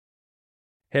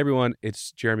Hey everyone,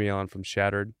 it's Jeremy Allen from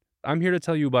Shattered. I'm here to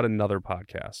tell you about another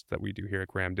podcast that we do here at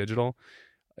Graham Digital.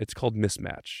 It's called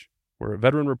Mismatch, where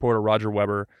veteran reporter Roger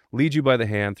Weber leads you by the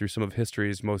hand through some of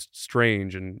history's most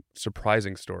strange and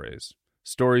surprising stories.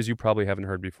 Stories you probably haven't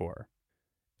heard before.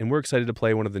 And we're excited to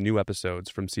play one of the new episodes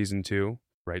from Season 2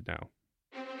 right now.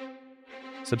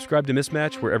 Subscribe to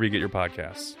Mismatch wherever you get your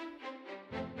podcasts.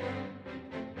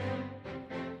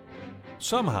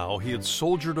 Somehow he had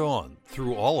soldiered on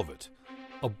through all of it.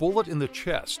 A bullet in the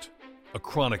chest, a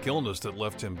chronic illness that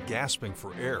left him gasping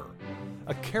for air,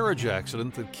 a carriage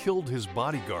accident that killed his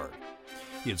bodyguard.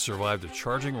 He had survived a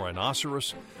charging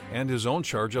rhinoceros and his own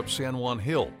charge up San Juan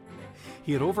Hill.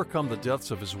 He had overcome the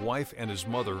deaths of his wife and his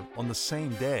mother on the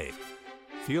same day.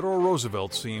 Theodore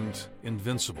Roosevelt seemed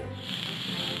invincible.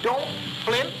 Don't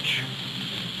flinch,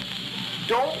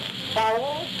 don't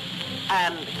fall,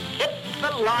 and hit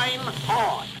the line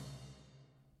hard.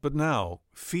 But now,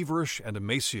 feverish and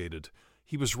emaciated,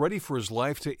 he was ready for his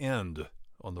life to end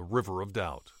on the River of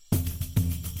Doubt.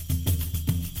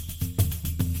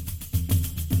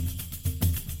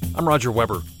 I'm Roger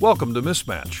Weber. Welcome to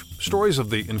Mismatch, stories of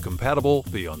the incompatible,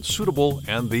 the unsuitable,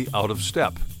 and the out of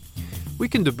step. We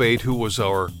can debate who was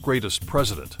our greatest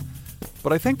president,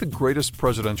 but I think the greatest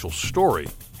presidential story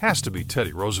has to be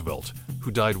Teddy Roosevelt,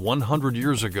 who died 100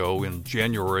 years ago in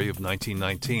January of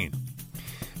 1919.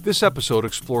 This episode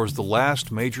explores the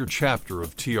last major chapter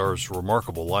of TR's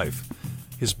remarkable life,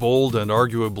 his bold and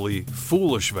arguably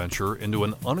foolish venture into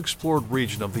an unexplored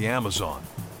region of the Amazon,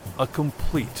 a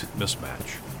complete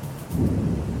mismatch.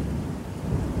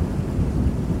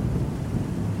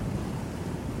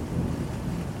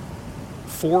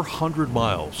 "400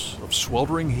 miles of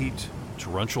sweltering heat,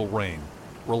 torrential rain,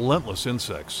 relentless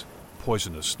insects,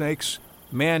 poisonous snakes,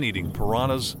 man-eating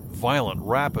piranhas, violent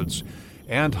rapids,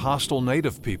 and hostile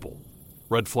native people.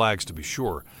 Red flags, to be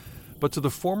sure, but to the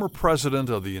former president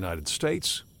of the United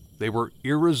States, they were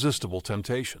irresistible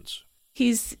temptations."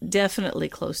 He's definitely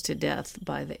close to death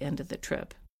by the end of the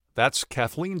trip. That's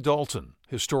Kathleen Dalton,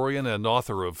 historian and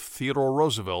author of Theodore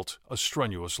Roosevelt, A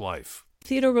Strenuous Life.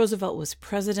 Theodore Roosevelt was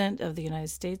president of the United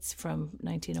States from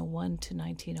 1901 to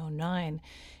 1909.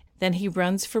 Then he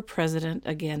runs for president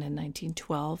again in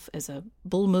 1912 as a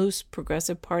Bull Moose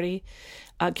Progressive Party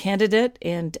candidate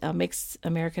and makes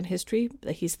American history.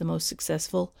 He's the most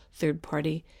successful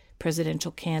third-party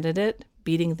presidential candidate,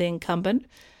 beating the incumbent,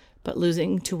 but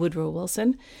losing to Woodrow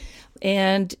Wilson,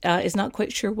 and is not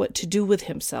quite sure what to do with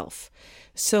himself.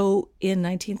 So in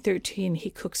 1913,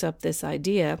 he cooks up this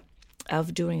idea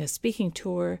of doing a speaking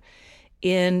tour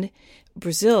in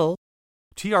Brazil.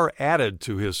 TR added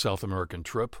to his South American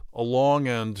trip a long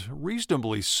and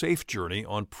reasonably safe journey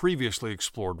on previously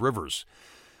explored rivers.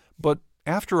 But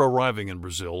after arriving in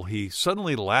Brazil, he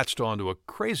suddenly latched onto a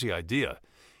crazy idea.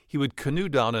 He would canoe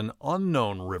down an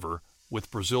unknown river with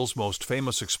Brazil's most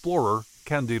famous explorer,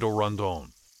 Candido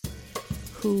Rondon,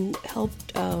 who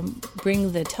helped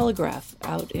bring the telegraph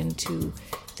out into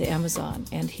the Amazon.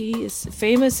 And he is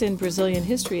famous in Brazilian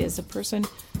history as a person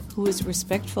who is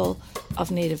respectful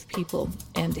of native people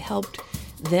and helped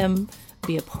them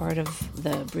be a part of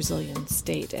the Brazilian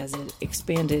state as it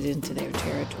expanded into their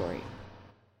territory.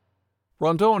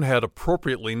 Rondon had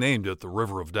appropriately named it the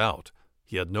River of Doubt.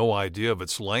 He had no idea of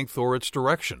its length or its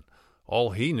direction.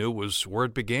 All he knew was where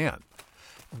it began.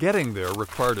 Getting there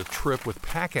required a trip with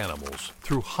pack animals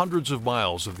through hundreds of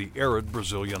miles of the arid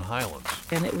Brazilian highlands.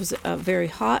 And it was a very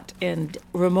hot and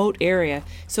remote area,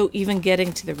 so even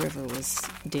getting to the river was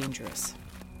dangerous.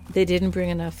 They didn't bring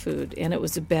enough food, and it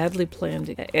was a badly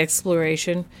planned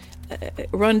exploration.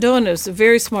 Rondon was a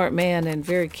very smart man and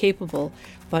very capable,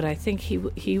 but I think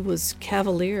he was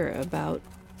cavalier about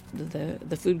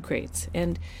the food crates.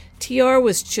 And TR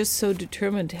was just so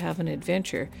determined to have an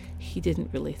adventure, he didn't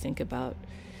really think about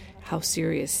how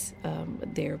serious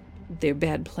their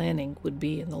bad planning would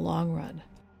be in the long run.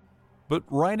 But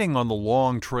riding on the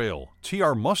long trail,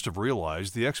 TR must have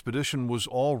realized the expedition was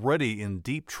already in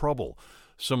deep trouble.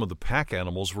 Some of the pack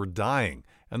animals were dying,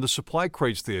 and the supply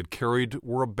crates they had carried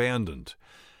were abandoned.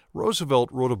 Roosevelt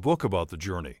wrote a book about the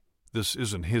journey. This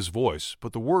isn't his voice,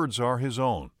 but the words are his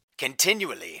own.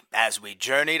 Continually, as we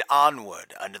journeyed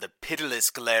onward under the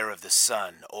pitiless glare of the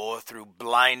sun, or through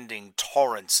blinding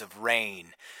torrents of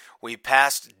rain, we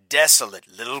passed desolate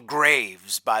little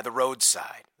graves by the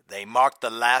roadside. They marked the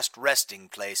last resting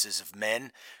places of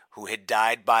men who had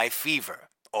died by fever,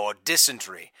 or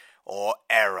dysentery, or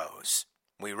arrows.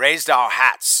 We raised our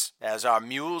hats as our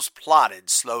mules plodded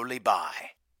slowly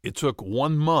by. It took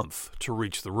 1 month to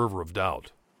reach the River of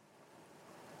Doubt.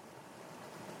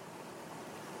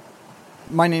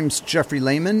 My name's Jeffrey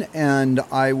Lehman, and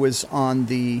I was on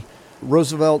the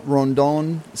Roosevelt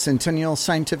Rondon Centennial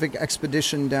Scientific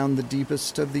Expedition down the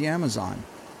deepest of the Amazon.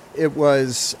 It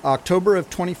was October of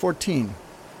 2014.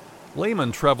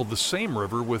 Lehman traveled the same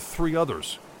river with 3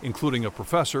 others, including a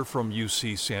professor from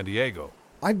UC San Diego.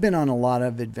 I've been on a lot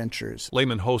of adventures.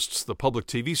 Lehman hosts the public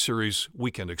TV series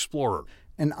Weekend Explorer.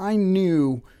 And I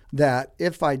knew that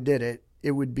if I did it,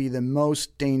 it would be the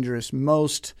most dangerous,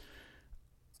 most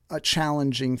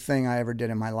challenging thing I ever did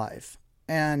in my life.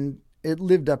 And it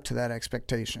lived up to that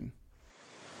expectation.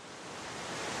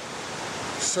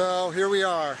 So here we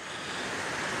are,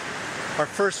 our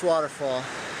first waterfall.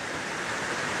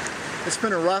 It's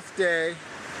been a rough day,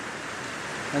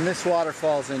 and this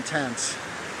waterfall is intense.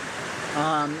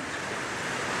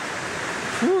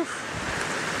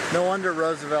 No wonder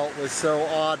Roosevelt was so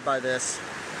awed by this.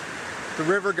 The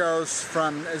river goes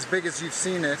from as big as you've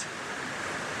seen it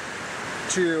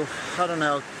to,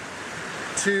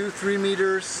 2-3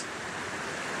 meters,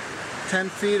 10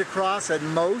 feet across at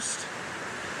most,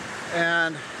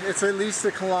 and it's at least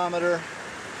a kilometer,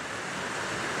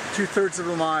 2/3 of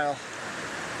a mile.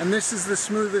 And this is the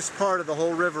smoothest part of the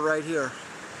whole river right here.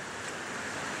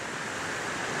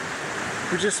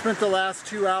 We just spent the last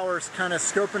 2 hours kind of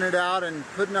scoping it out and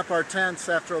putting up our tents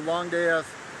after a long day of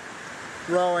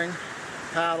rowing,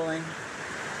 paddling,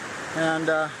 and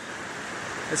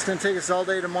it's going to take us all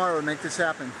day tomorrow to make this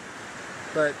happen,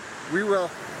 but we will.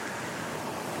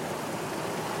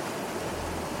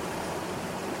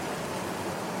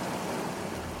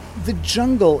 The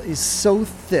jungle is so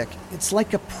thick, it's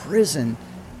like a prison,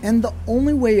 and the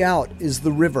only way out is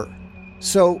the river.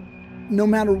 So no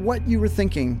matter what you were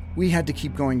thinking, we had to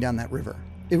keep going down that river.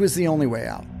 It was the only way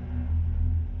out.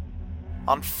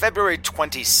 On February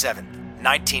 27th,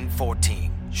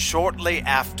 1914, shortly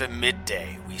after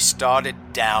midday, we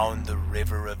started down the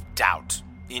River of Doubt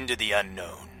into the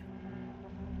unknown.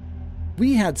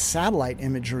 We had satellite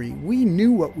imagery. We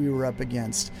knew what we were up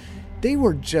against. They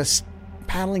were just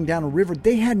paddling down a river.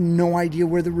 They had no idea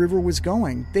where the river was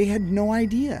going. They had no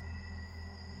idea.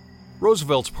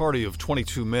 Roosevelt's party of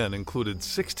 22 men included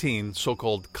 16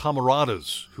 so-called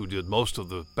camaradas who did most of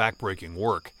the backbreaking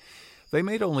work. They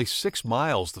made only 6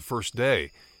 miles the first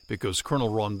day because Colonel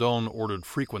Rondon ordered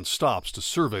frequent stops to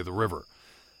survey the river.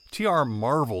 TR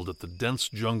marveled at the dense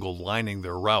jungle lining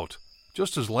their route,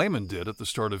 just as Lehman did at the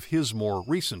start of his more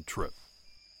recent trip.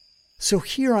 So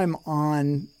here I'm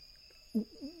on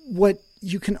what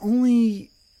you can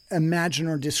only imagine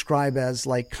or describe as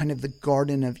like kind of the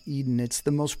Garden of Eden. It's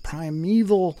the most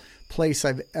primeval place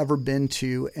I've ever been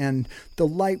to, and the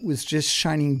light was just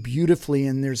shining beautifully,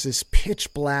 and there's this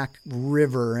pitch black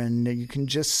river, and you can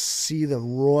just see the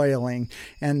roiling,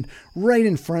 and right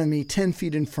in front of me, 10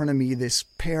 feet in front of me, this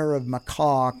pair of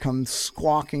macaw comes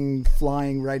squawking,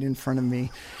 flying right in front of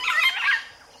me.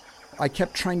 I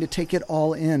kept trying to take it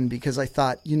all in because I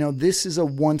thought, this is a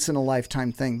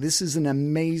once-in-a-lifetime thing. This is an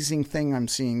amazing thing I'm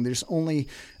seeing. There's only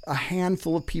a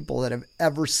handful of people that have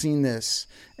ever seen this,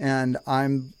 and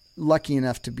I'm lucky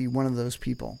enough to be one of those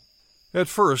people. At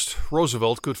first,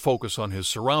 Roosevelt could focus on his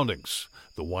surroundings.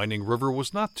 The winding river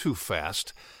was not too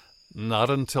fast,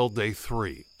 not until day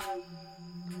 3.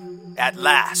 At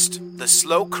last, the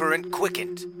slow current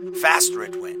quickened. Faster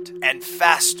it went, and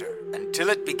faster, until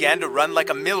it began to run like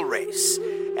a mill race,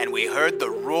 and we heard the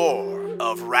roar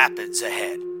of rapids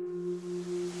ahead.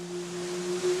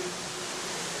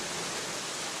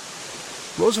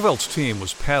 Roosevelt's team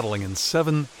was paddling in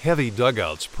 7 heavy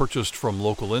dugouts purchased from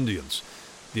local Indians.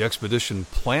 The expedition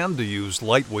planned to use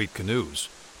lightweight canoes,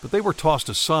 but they were tossed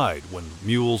aside when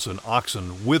mules and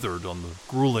oxen withered on the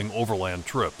grueling overland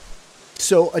trip.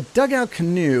 So a dugout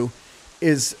canoe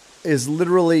is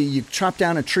literally you chop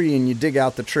down a tree and you dig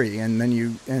out the tree, and then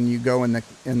you go in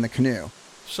the canoe.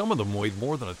 Some of them weighed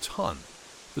more than a ton.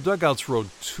 The dugouts rode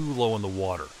too low in the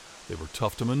water. They were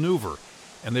tough to maneuver,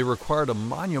 and they required a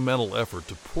monumental effort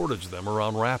to portage them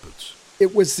around rapids.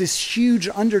 It was this huge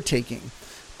undertaking.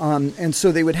 And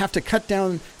so they would have to cut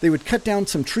down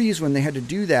some trees when they had to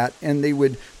do that, and they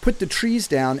would put the trees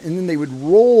down, and then they would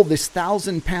roll this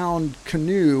 1,000-pound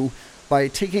canoe by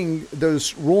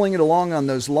rolling it along on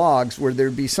those logs, where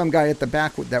there'd be some guy at the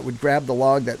back that would grab the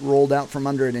log that rolled out from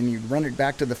under it, and you'd run it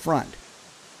back to the front.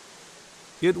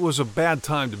 It was a bad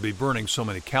time to be burning so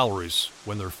many calories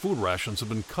when their food rations had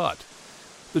been cut.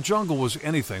 The jungle was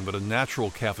anything but a natural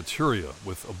cafeteria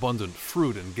with abundant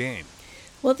fruit and game.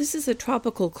 Well, this is a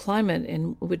tropical climate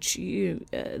in which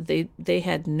they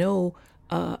had no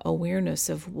awareness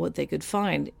of what they could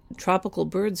find. Tropical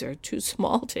birds are too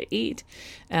small to eat,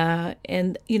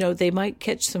 and they might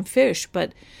catch some fish,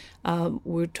 but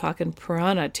we're talking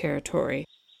piranha territory.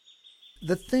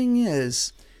 The thing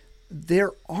is,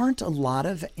 there aren't a lot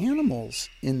of animals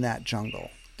in that jungle.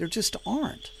 There just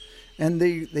aren't. And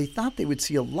they thought they would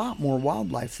see a lot more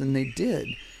wildlife than they did.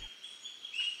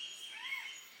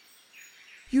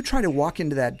 You try to walk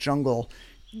into that jungle,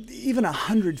 even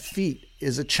 100 feet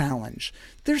is a challenge.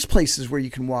 There's places where you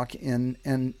can walk in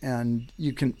and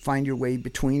you can find your way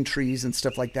between trees and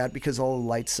stuff like that because all the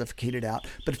light's suffocated out.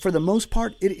 But for the most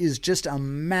part, it is just a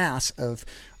mass of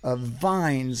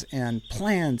vines and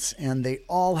plants, and they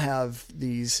all have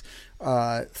these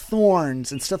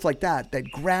thorns and stuff like that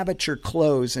grab at your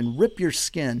clothes and rip your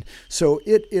skin. So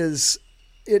it is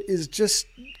just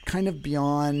kind of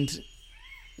beyond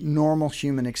normal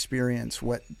human experience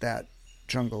what that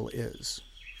jungle is.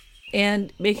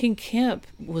 And making camp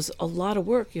was a lot of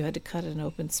work. You had to cut an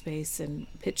open space and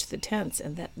pitch the tents,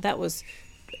 and that was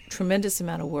a tremendous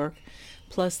amount of work.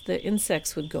 Plus the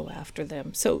insects would go after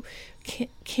them. So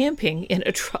camping in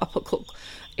a tropical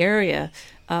area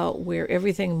where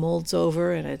everything molds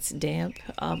over and it's damp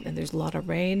and there's a lot of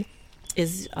rain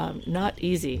is not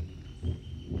easy.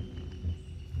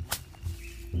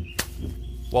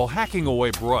 While hacking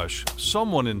away brush,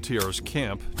 someone in TR's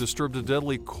camp disturbed a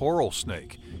deadly coral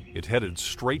snake. It headed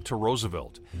straight to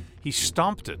Roosevelt. He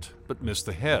stomped it, but missed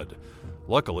the head.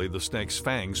 Luckily, the snake's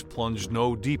fangs plunged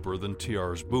no deeper than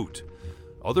TR's boot.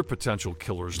 Other potential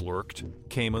killers lurked: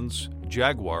 caimans,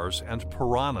 jaguars, and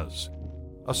piranhas.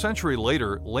 A century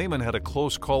later, Lehman had a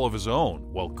close call of his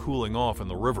own while cooling off in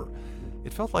the river.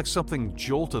 It felt like something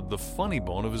jolted the funny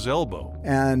bone of his elbow.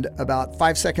 And about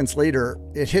 5 seconds later,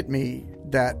 it hit me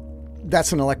that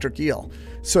that's an electric eel.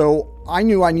 So I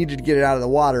knew I needed to get it out of the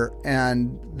water.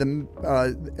 And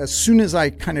as soon as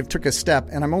I kind of took a step,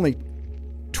 and I'm only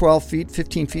 12 feet,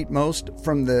 15 feet most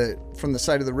from the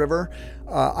side of the river,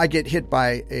 I get hit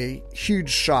by a huge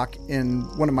shock in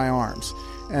one of my arms.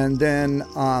 And then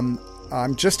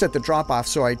I'm just at the drop-off,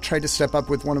 so I try to step up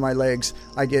with one of my legs.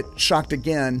 I get shocked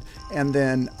again, and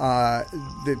then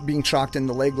being shocked in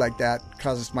the leg like that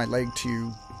causes my leg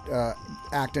to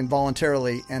act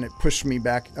involuntarily, and it pushed me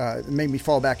back, it made me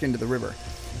fall back into the river.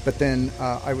 But then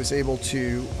I was able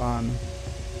to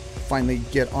finally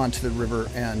get onto the river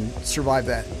and survive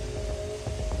that.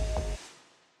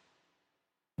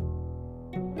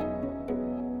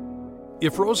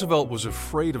 If Roosevelt was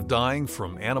afraid of dying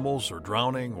from animals or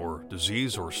drowning or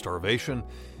disease or starvation,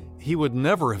 he would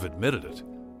never have admitted it.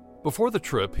 Before the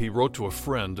trip, he wrote to a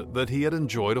friend that he had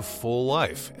enjoyed a full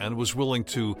life and was willing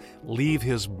to leave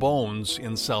his bones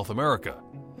in South America.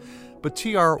 But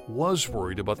TR was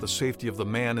worried about the safety of the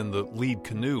man in the lead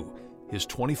canoe, his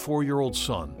 24-year-old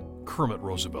son, Kermit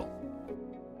Roosevelt.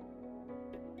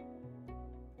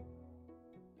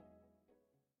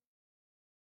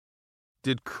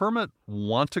 Did Kermit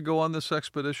want to go on this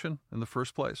expedition in the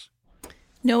first place?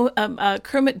 No,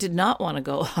 Kermit did not want to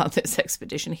go on this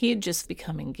expedition. He had just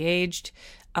become engaged.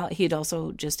 He had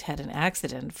also just had an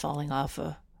accident falling off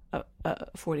a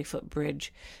 40-foot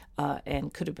bridge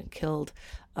and could have been killed.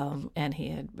 And he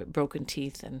had broken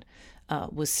teeth and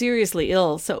was seriously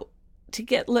ill. So to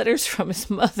get letters from his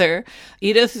mother,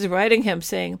 Edith is writing him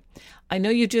saying, I know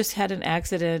you just had an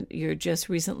accident, you're just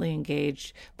recently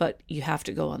engaged, but you have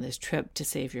to go on this trip to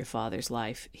save your father's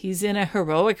life. He's in a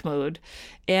heroic mood,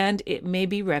 and it may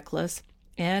be reckless,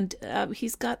 and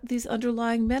he's got these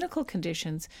underlying medical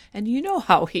conditions, and you know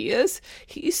how he is.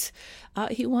 He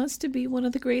wants to be one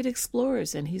of the great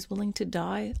explorers, and he's willing to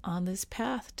die on this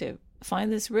path to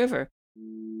find this river.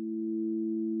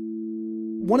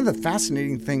 One of the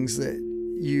fascinating things that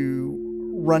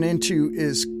you run into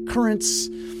is currents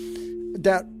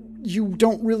that you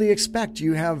don't really expect.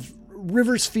 You have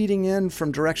rivers feeding in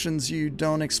from directions you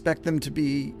don't expect them to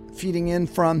be feeding in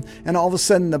from, and all of a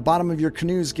sudden the bottom of your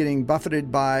canoe is getting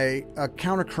buffeted by a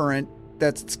countercurrent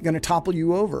that's going to topple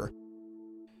you over.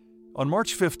 On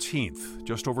March 15th,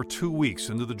 just over 2 weeks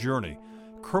into the journey,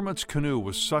 Kermit's canoe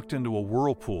was sucked into a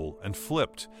whirlpool and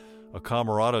flipped. A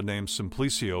camarada named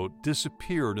Simplicio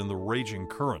disappeared in the raging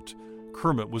current.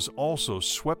 Kermit was also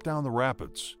swept down the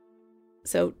rapids.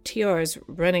 So TR is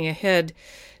running ahead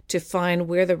to find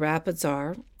where the rapids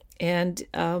are, and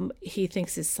he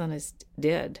thinks his son is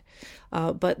dead.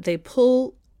 But they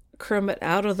pull Kermit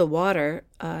out of the water.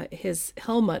 His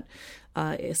helmet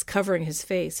is covering his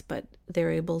face, but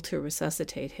they're able to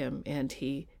resuscitate him, and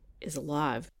he is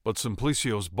alive. But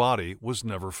Simplicio's body was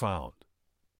never found.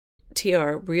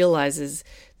 TR realizes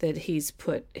that he's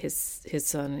put his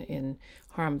son in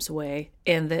harm's way,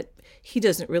 and that he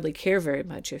doesn't really care very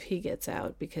much if he gets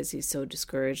out because he's so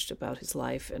discouraged about his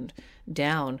life and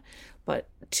down. But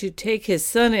to take his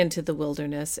son into the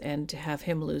wilderness and to have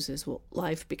him lose his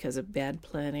life because of bad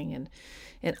planning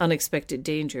and unexpected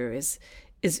danger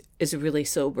is really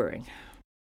sobering.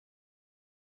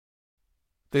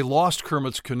 They lost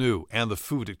Kermit's canoe and the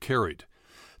food it carried.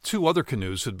 2 other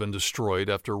canoes had been destroyed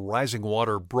after rising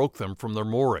water broke them from their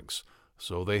moorings,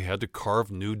 so they had to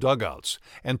carve new dugouts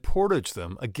and portage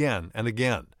them again and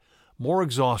again. More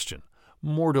exhaustion,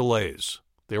 more delays.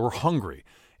 They were hungry,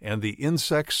 and the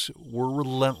insects were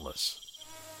relentless.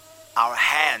 Our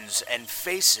hands and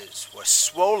faces were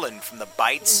swollen from the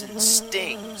bites and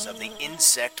stings of the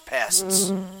insect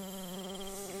pests.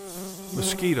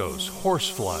 Mosquitoes,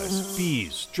 horseflies,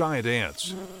 bees, giant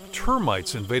ants.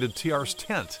 Termites invaded TR's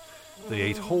tent. They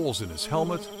ate holes in his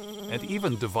helmet and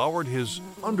even devoured his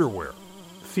underwear.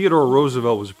 Theodore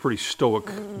Roosevelt was a pretty stoic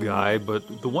guy,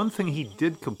 but the one thing he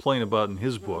did complain about in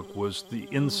his book was the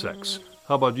insects.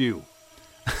 How about you?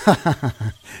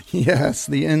 Yes,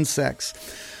 the insects.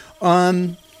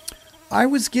 I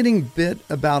was getting bit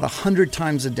about 100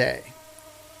 times a day.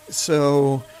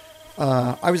 So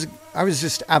I was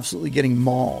just absolutely getting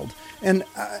mauled. And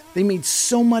they made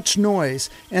so much noise.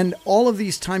 And all of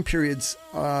these time periods,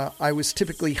 I was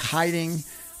typically hiding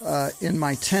in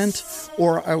my tent,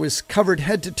 or I was covered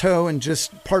head to toe and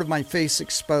just part of my face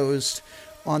exposed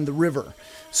on the river.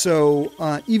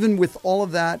 So even with all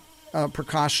of that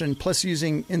precaution, plus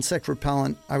using insect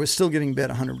repellent, I was still getting bit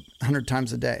 100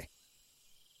 times a day.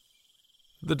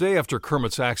 The day after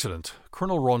Kermit's accident,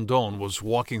 Colonel Rondon was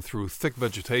walking through thick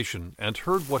vegetation and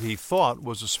heard what he thought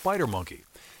was a spider monkey.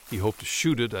 He hoped to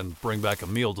shoot it and bring back a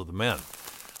meal to the men.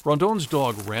 Rondon's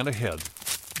dog ran ahead,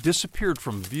 disappeared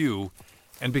from view,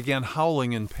 and began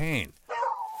howling in pain.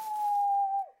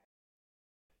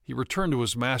 He returned to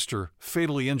his master,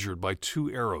 fatally injured by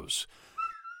 2 arrows.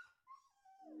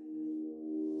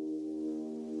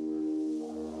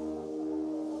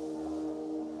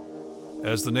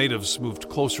 As the natives moved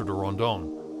closer to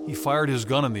Rondon, he fired his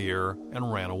gun in the air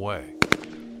and ran away.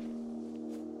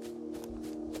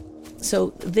 So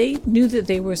they knew that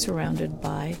they were surrounded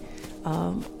by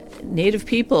native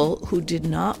people who did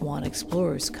not want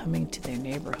explorers coming to their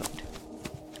neighborhood.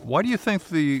 Why do you think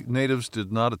the natives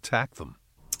did not attack them?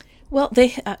 Well,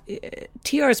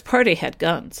 TR's party had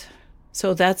guns,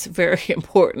 so that's very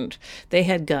important. They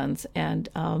had guns, and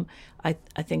I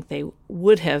think they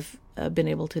would have been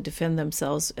able to defend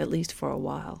themselves at least for a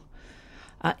while.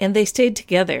 And they stayed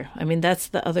together. I mean, that's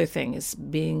the other thing, is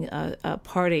being a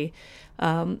party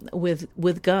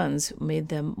with guns made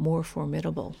them more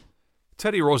formidable.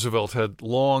 Teddy Roosevelt had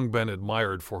long been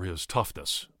admired for his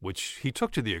toughness, which he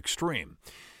took to the extreme.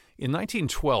 In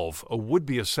 1912, a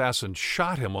would-be assassin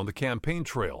shot him on the campaign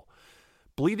trail.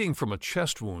 Bleeding from a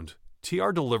chest wound, TR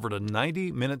delivered a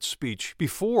 90-minute speech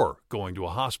before going to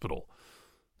a hospital.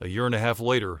 A year and a half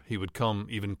later, he would come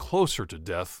even closer to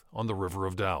death on the River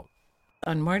of Doubt.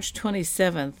 On March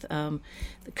 27th,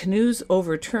 the canoe's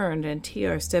overturned, and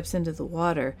TR steps into the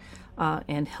water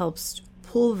and helps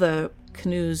pull the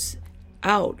canoes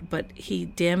out, but he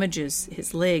damages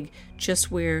his leg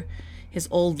just where his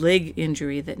old leg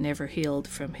injury that never healed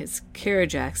from his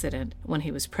carriage accident when he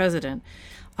was president.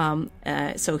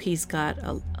 So he's got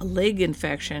a leg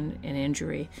infection and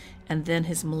injury, and then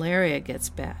his malaria gets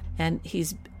bad. And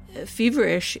he's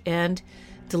feverish and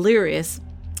delirious.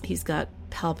 He's got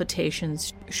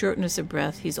palpitations, shortness of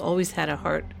breath. He's always had a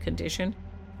heart condition.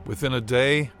 Within a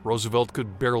day, Roosevelt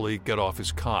could barely get off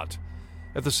his cot.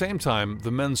 At the same time,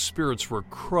 the men's spirits were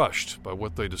crushed by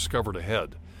what they discovered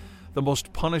ahead. The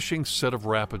most punishing set of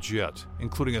rapids yet,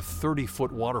 including a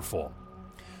 30-foot waterfall.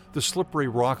 The slippery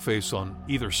rock face on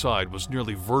either side was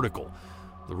nearly vertical.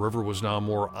 The river was now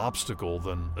more obstacle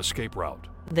than escape route.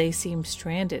 They seemed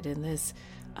stranded in this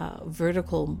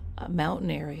vertical mountain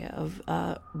area of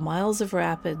miles of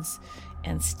rapids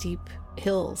and steep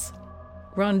hills.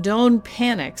 Rondon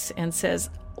panics and says,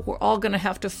 "We're all going to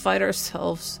have to fight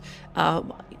ourselves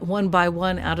one by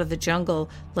one out of the jungle.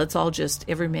 Let's all just,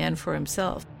 every man for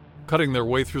himself." Cutting their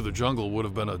way through the jungle would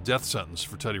have been a death sentence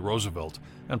for Teddy Roosevelt,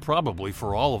 and probably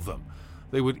for all of them.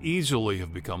 They would easily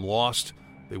have become lost.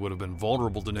 They would have been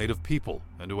vulnerable to native people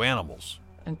and to animals.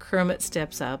 And Kermit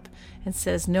steps up and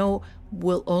says, "No,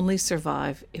 we'll only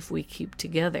survive if we keep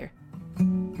together."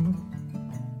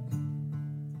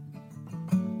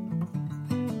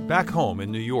 Back home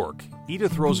in New York,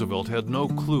 Edith Roosevelt had no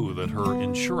clue that her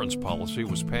insurance policy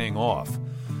was paying off.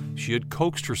 She had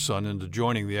coaxed her son into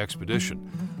joining the expedition.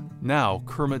 Now,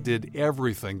 Kermit did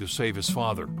everything to save his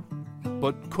father.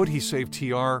 But could he save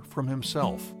TR from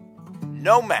himself?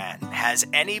 No man has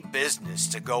any business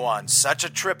to go on such a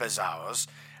trip as ours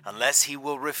unless he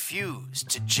will refuse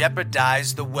to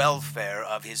jeopardize the welfare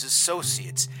of his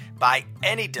associates by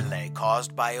any delay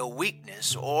caused by a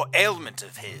weakness or ailment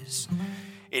of his.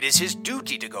 It is his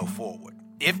duty to go forward,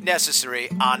 if necessary,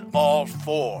 on all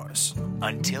fours,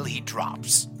 until he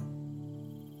drops.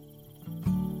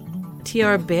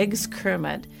 TR begs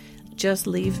Kermit, just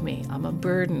leave me. I'm a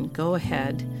burden. Go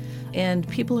ahead. And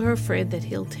people are afraid that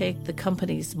he'll take the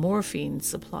company's morphine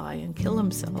supply and kill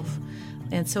himself.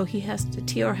 And so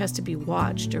TR has to be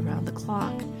watched around the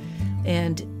clock.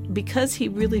 And because he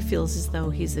really feels as though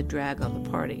he's a drag on the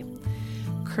party,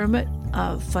 Kermit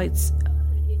fights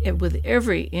with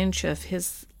every inch of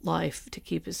his life to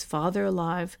keep his father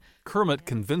alive. Kermit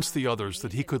convinced the others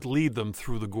that he could lead them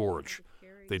through the gorge.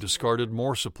 They discarded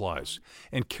more supplies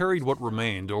and carried what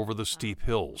remained over the steep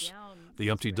hills. The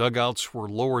empty dugouts were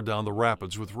lowered down the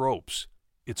rapids with ropes.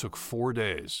 It took 4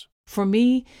 days. For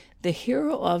me, the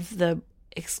hero of the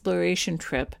exploration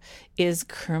trip is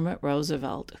Kermit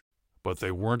Roosevelt. But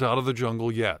they weren't out of the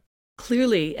jungle yet.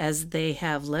 Clearly, as they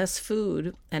have less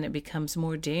food and it becomes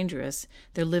more dangerous,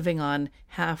 they're living on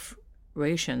half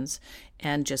rations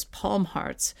and just palm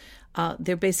hearts.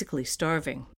 They're basically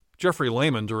starving. Jeffrey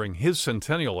Lehman, during his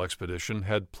Centennial expedition,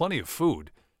 had plenty of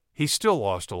food. He still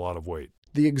lost a lot of weight.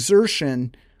 The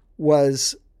exertion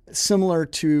was similar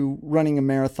to running a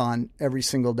marathon every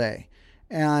single day.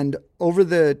 And over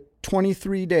the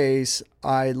 23 days,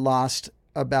 I lost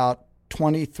about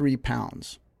 23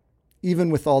 pounds, even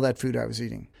with all that food I was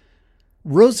eating.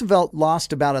 Roosevelt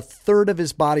lost about a third of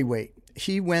his body weight.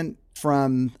 He went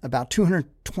from about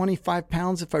 225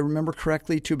 pounds, if I remember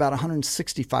correctly, to about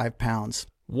 165 pounds.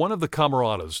 One of the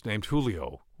camaradas, named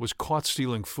Julio, was caught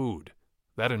stealing food.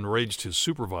 That enraged his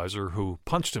supervisor, who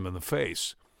punched him in the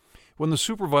face. When the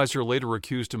supervisor later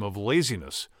accused him of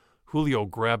laziness, Julio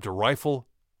grabbed a rifle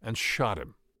and shot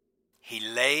him. He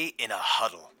lay in a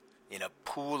huddle, in a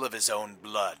pool of his own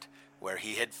blood, where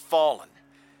he had fallen,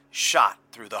 shot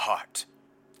through the heart.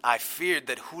 I feared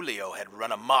that Julio had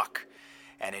run amok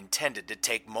and intended to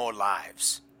take more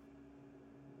lives.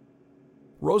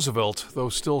 Roosevelt, though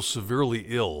still severely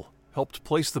ill, helped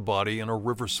place the body in a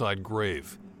riverside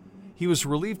grave. He was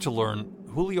relieved to learn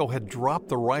Julio had dropped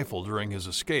the rifle during his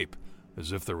escape,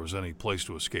 as if there was any place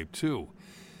to escape to.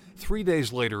 3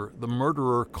 days later, the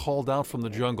murderer called out from the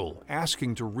jungle,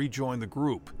 asking to rejoin the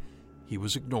group. He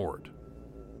was ignored.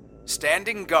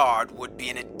 Standing guard would be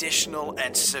an additional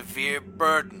and severe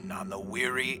burden on the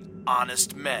weary,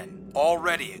 honest men,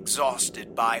 already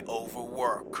exhausted by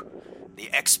overwork.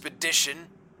 The expedition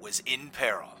was in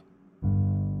peril.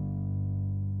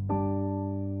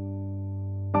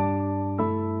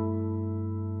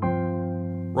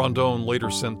 Rondon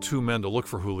later sent 2 men to look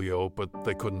for Julio, but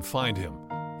they couldn't find him.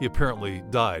 He apparently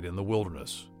died in the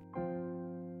wilderness.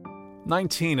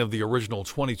 19 of the original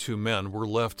 22 men were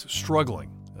left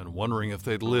struggling and wondering if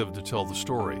they'd live to tell the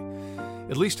story.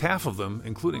 At least half of them,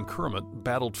 including Kermit,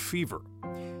 battled fever.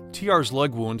 TR's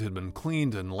leg wound had been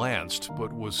cleaned and lanced,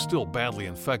 but was still badly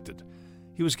infected.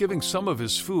 He was giving some of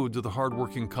his food to the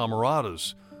hard-working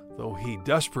camaradas, though he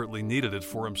desperately needed it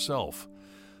for himself.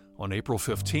 On April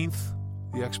 15th,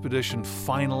 the expedition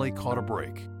finally caught a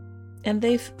break. And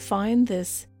they find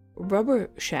this rubber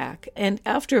shack, and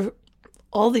after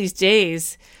all these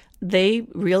days, they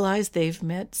realize they've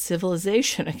met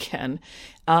civilization again,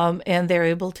 and they're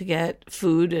able to get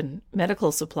food and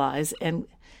medical supplies and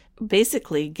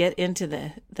basically get into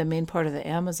the main part of the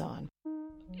Amazon.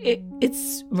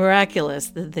 It's miraculous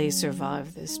that they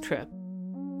survived this trip.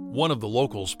 One of the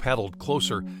locals paddled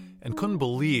closer and couldn't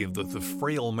believe that the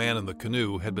frail man in the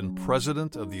canoe had been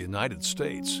President of the United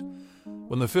States.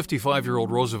 When the 55-year-old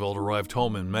Roosevelt arrived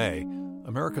home in May,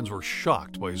 Americans were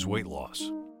shocked by his weight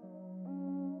loss.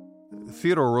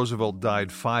 Theodore Roosevelt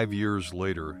died 5 years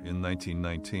later in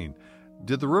 1919.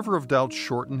 Did the River of Doubt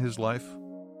shorten his life?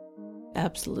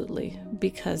 Absolutely,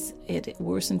 because it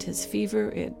worsened his fever,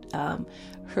 it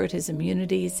hurt his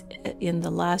immunities. In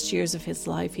the last years of his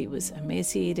life, he was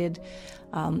emaciated.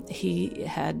 He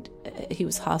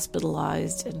was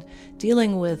hospitalized and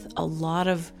dealing with a lot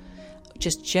of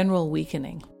just general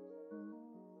weakening.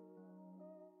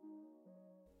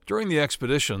 During the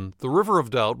expedition, the River of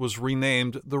Doubt was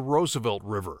renamed the Roosevelt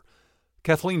River.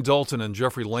 Kathleen Dalton and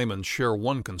Jeffrey Lehman share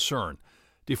one concern.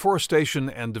 Deforestation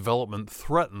and development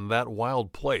threaten that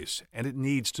wild place, and it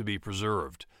needs to be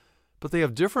preserved. But they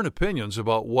have different opinions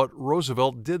about what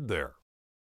Roosevelt did there.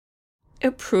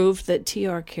 It proved that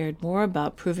TR cared more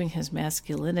about proving his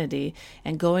masculinity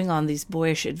and going on these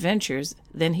boyish adventures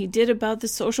than he did about the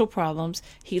social problems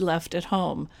he left at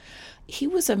home. He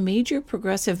was a major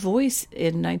progressive voice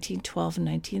in 1912 and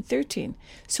 1913.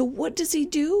 So what does he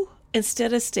do?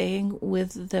 Instead of staying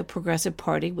with the Progressive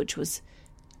Party, which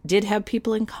did have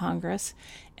people in Congress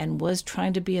and was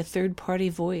trying to be a third-party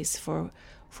voice for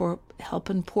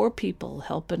helping poor people,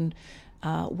 helping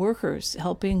workers,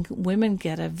 helping women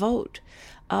get a vote.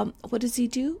 What does he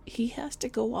do? He has to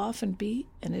go off and be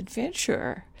an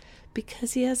adventurer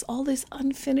because he has all this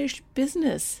unfinished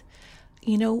business.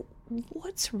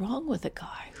 What's wrong with a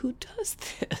guy who does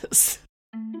this?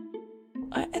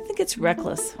 I think it's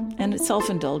reckless and it's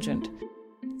self-indulgent.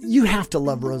 You have to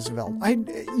love Roosevelt.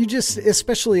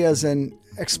 Especially as an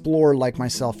explorer like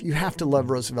myself, you have to love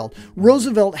Roosevelt.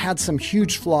 Roosevelt had some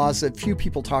huge flaws that few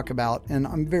people talk about, and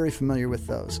I'm very familiar with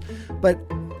those. But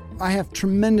I have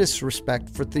tremendous respect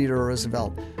for Theodore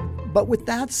Roosevelt. But with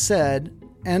that said,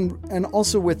 and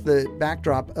also with the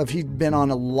backdrop of he'd been on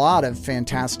a lot of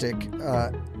fantastic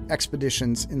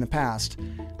expeditions in the past,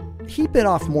 he bit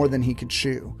off more than he could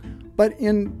chew. But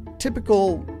in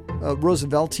typical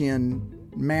Rooseveltian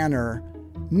manner,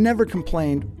 never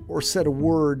complained or said a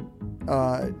word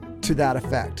to that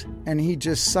effect. And he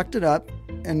just sucked it up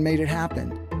and made it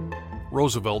happen.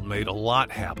 Roosevelt made a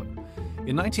lot happen.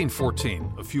 In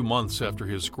 1914, a few months after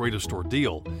his greatest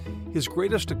ordeal, his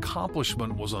greatest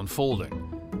accomplishment was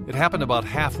unfolding. It happened about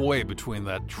halfway between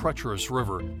that treacherous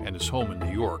river and his home in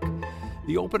New York.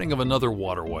 The opening of another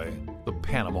waterway, the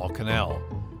Panama Canal.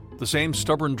 The same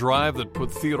stubborn drive that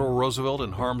put Theodore Roosevelt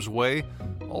in harm's way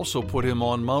also put him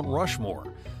on Mount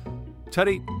Rushmore.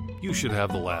 Teddy, you should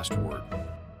have the last word.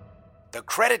 The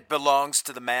credit belongs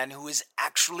to the man who is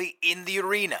actually in the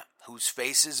arena, whose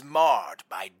face is marred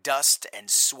by dust and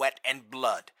sweat and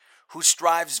blood, who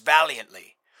strives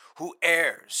valiantly, who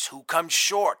errs, who comes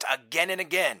short again and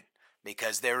again,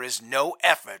 because there is no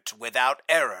effort without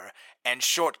error and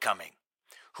shortcoming,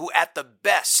 who at the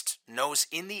best knows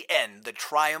in the end the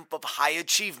triumph of high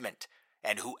achievement,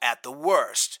 and who at the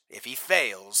worst, if he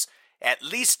fails, at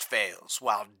least fails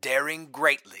while daring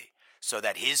greatly, so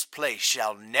that his place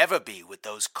shall never be with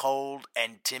those cold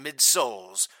and timid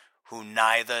souls who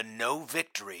neither know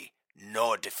victory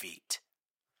nor defeat.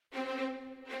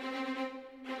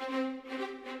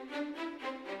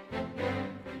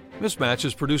 Mismatch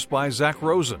is produced by Zach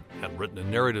Rosen and written and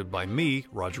narrated by me,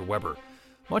 Roger Weber.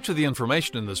 Much of the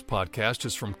information in this podcast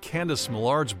is from Candace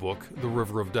Millard's book, The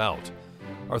River of Doubt.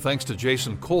 Our thanks to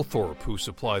Jason Colthorpe, who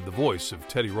supplied the voice of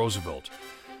Teddy Roosevelt.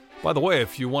 By the way,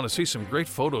 if you want to see some great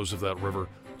photos of that river,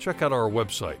 check out our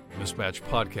website,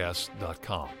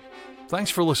 mismatchpodcast.com. Thanks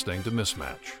for listening to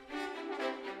Mismatch.